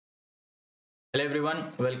Hello everyone,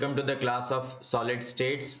 welcome to the class of solid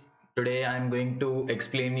states. Today I am going to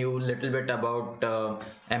explain you a little bit about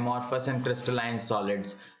amorphous and crystalline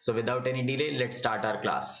solids. So without any delay, let's start our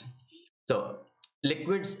class. So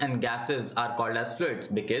liquids and gases are called as fluids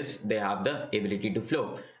because they have the ability to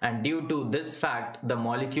flow, and due to this fact the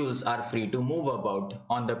molecules are free to move about.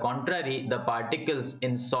 On the contrary, the particles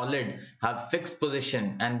in solid have fixed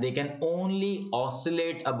position and they can only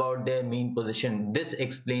oscillate about their mean position. This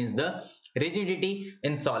explains the rigidity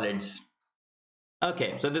in solids.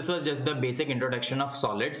 Okay, so this was just the basic introduction of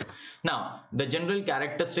solids. Now, the general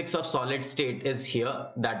characteristics of solid state is here,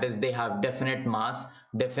 that is they have definite mass,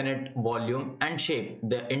 definite volume and shape.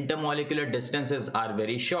 The intermolecular distances are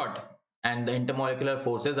very short and the intermolecular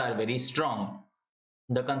forces are very strong.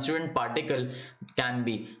 The constituent particle can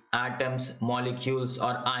be atoms, molecules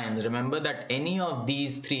or ions. Remember that any of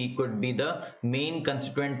these three could be the main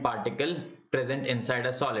constituent particle present inside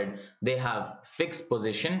a solid. They have fixed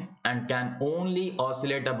position and can only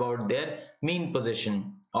oscillate about their mean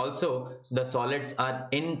position. Also, the solids are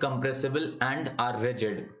incompressible and are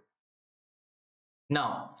rigid.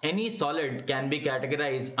 Now, any solid can be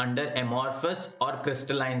categorized under amorphous or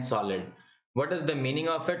crystalline solid. What is the meaning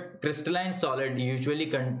of it? Crystalline solid usually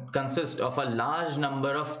consists of a large number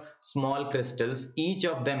of small crystals, each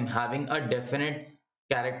of them having a definite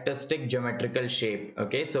characteristic geometrical shape.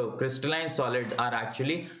 Okay, so crystalline solids are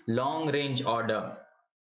actually long range order,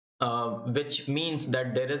 which means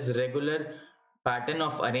that there is regular pattern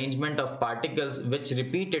of arrangement of particles which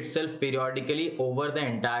repeat itself periodically over the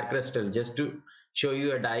entire crystal. Just to show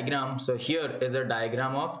you a diagram, so here is a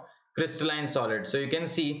diagram of crystalline solid. So you can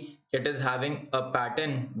see it is having a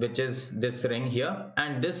pattern which is this ring here,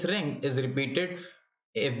 and this ring is repeated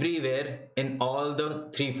everywhere in all the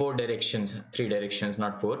three directions,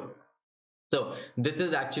 not four. So this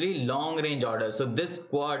is actually long range order. So this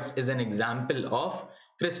quartz is an example of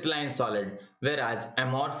crystalline solid, whereas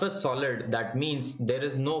amorphous solid, that means there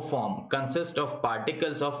is no form, consists of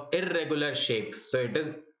particles of irregular shape. So it is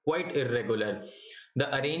quite irregular.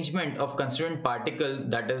 The arrangement of constituent particle,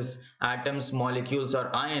 that is atoms, molecules or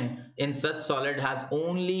ion, in such solid has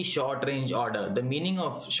only short range order. The meaning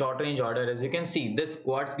of short range order, as you can see, this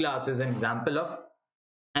quartz glass is an example of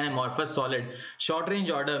an amorphous solid. Short range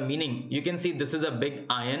order meaning, you can see this is a big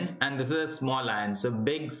ion and this is a small ion. So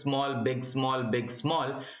big, small, big, small, big,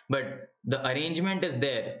 small, but the arrangement is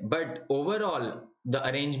there, but overall the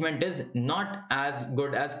arrangement is not as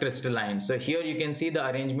good as crystalline. So here you can see the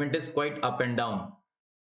arrangement is quite up and down.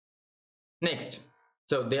 Next,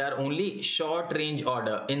 so they are only short range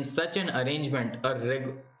order. In such an arrangement,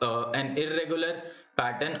 an irregular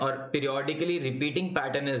pattern or periodically repeating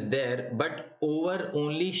pattern is there, but over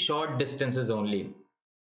only short distances only.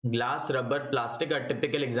 Glass, rubber, plastic are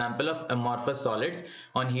typical example of amorphous solids.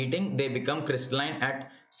 On heating, they become crystalline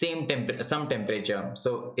at some temperature.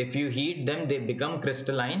 So if you heat them, they become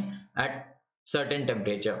crystalline at certain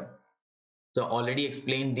temperature. So already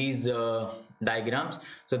explained these diagrams.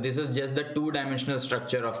 So this is just the two-dimensional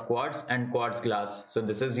structure of quartz and quartz glass. So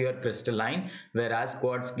this is your crystalline, whereas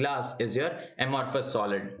quartz glass is your amorphous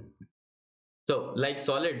solid. So like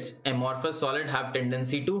solids, amorphous solid have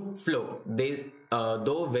tendency to flow, they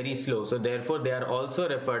though very slow. So therefore they are also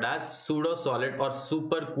referred as pseudo solid or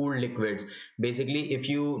super cooled liquids. Basically, if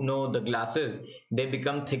you know the glasses, they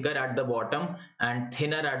become thicker at the bottom and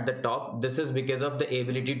thinner at the top. This is because of the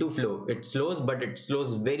ability to flow. It slows, but it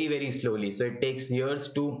slows very slowly, so it takes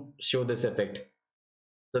years to show this effect.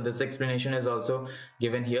 So this explanation is also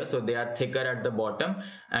given here. So they are thicker at the bottom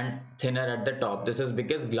and thinner at the top. This is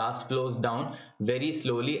because glass flows down very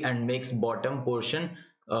slowly and makes bottom portion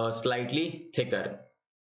slightly thicker.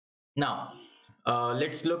 Now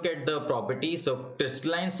let's look at the property. So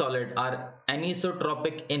crystalline solid are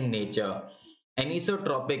anisotropic in nature.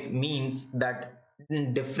 Anisotropic means that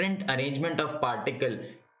different arrangement of particle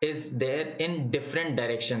is there in different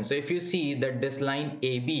directions. So if you see that this line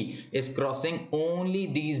AB is crossing only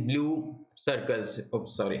these blue circles,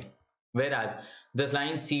 oops, sorry, whereas this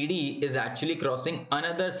line CD is actually crossing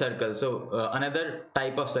another circle. So another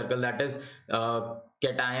type of circle, that is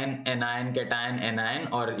cation, anion, cation,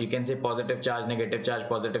 anion, or you can say positive charge, negative charge,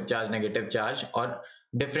 positive charge, negative charge, or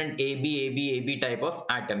different AB type of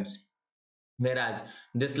atoms. Whereas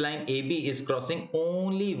this line AB is crossing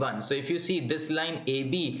only one. So if you see this line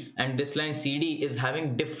AB and this line CD is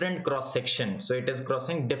having different cross section, so it is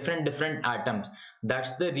crossing different atoms.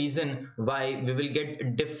 That's the reason why we will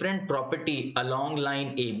get different property along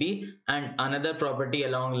line AB and another property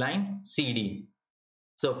along line CD.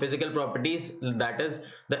 So physical properties, that is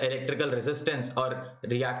the electrical resistance or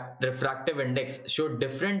refractive index, show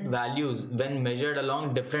different values when measured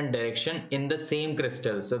along different direction in the same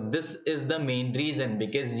crystal. So this is the main reason,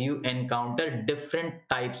 because you encounter different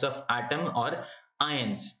types of atom or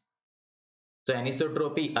ions. So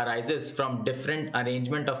anisotropy arises from different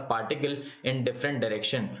arrangement of particle in different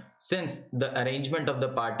direction. Since the arrangement of the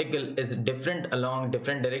particle is different along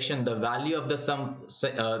different direction, the value of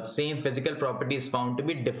the same physical property is found to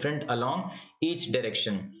be different along each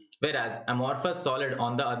direction. Whereas amorphous solid,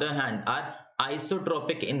 on the other hand, are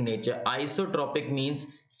isotropic in nature. Isotropic means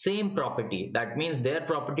same property. That means their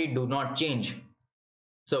property do not change.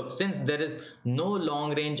 So since there is no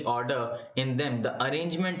long range order in them, the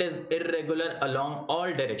arrangement is irregular along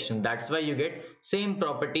all directions. That's why you get same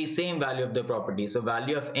property, same value of the property. So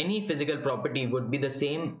value of any physical property would be the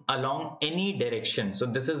same along any direction. So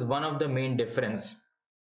this is one of the main difference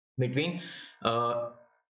between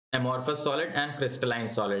amorphous solid and crystalline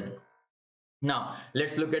solid. Now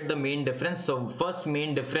let's look at the main difference. So first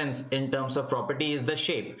main difference in terms of property is the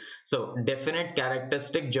shape. So definite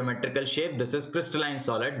characteristic geometrical shape, this is crystalline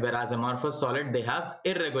solid, whereas amorphous solid, they have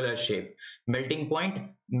irregular shape. Melting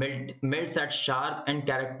point, melts at sharp and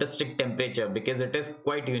characteristic temperature because it is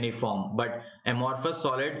quite uniform. But amorphous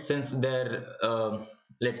solid, since they're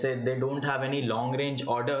let's say they don't have any long range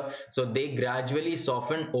order, so they gradually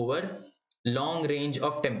soften over long range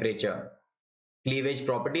of temperature. Cleavage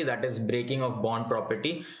property, that is breaking of bond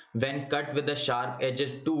property, when cut with a sharp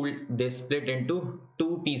edged tool, they split into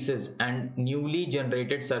two pieces and newly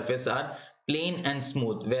generated surface are plain and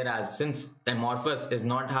smooth. Whereas since amorphous is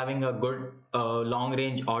not having a good long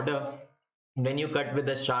range order, when you cut with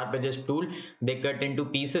a sharp edged tool, they cut into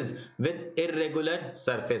pieces with irregular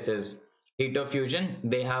surfaces. Heat of fusion,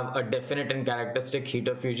 they have a definite and characteristic heat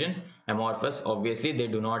of fusion. Amorphous, obviously they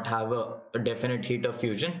do not have a definite heat of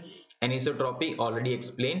fusion. Anisotropy, already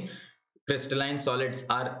explained. Crystalline solids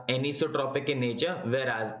are anisotropic in nature,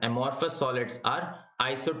 whereas amorphous solids are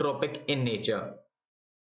isotropic in nature.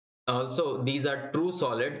 Also, these are true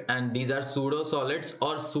solid and these are pseudo solids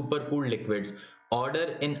or supercooled liquids.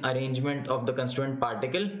 Order in arrangement of the constituent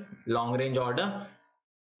particle, long range order,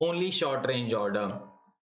 only short range order.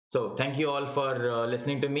 So thank you all for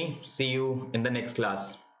listening to me. See you in the next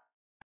class.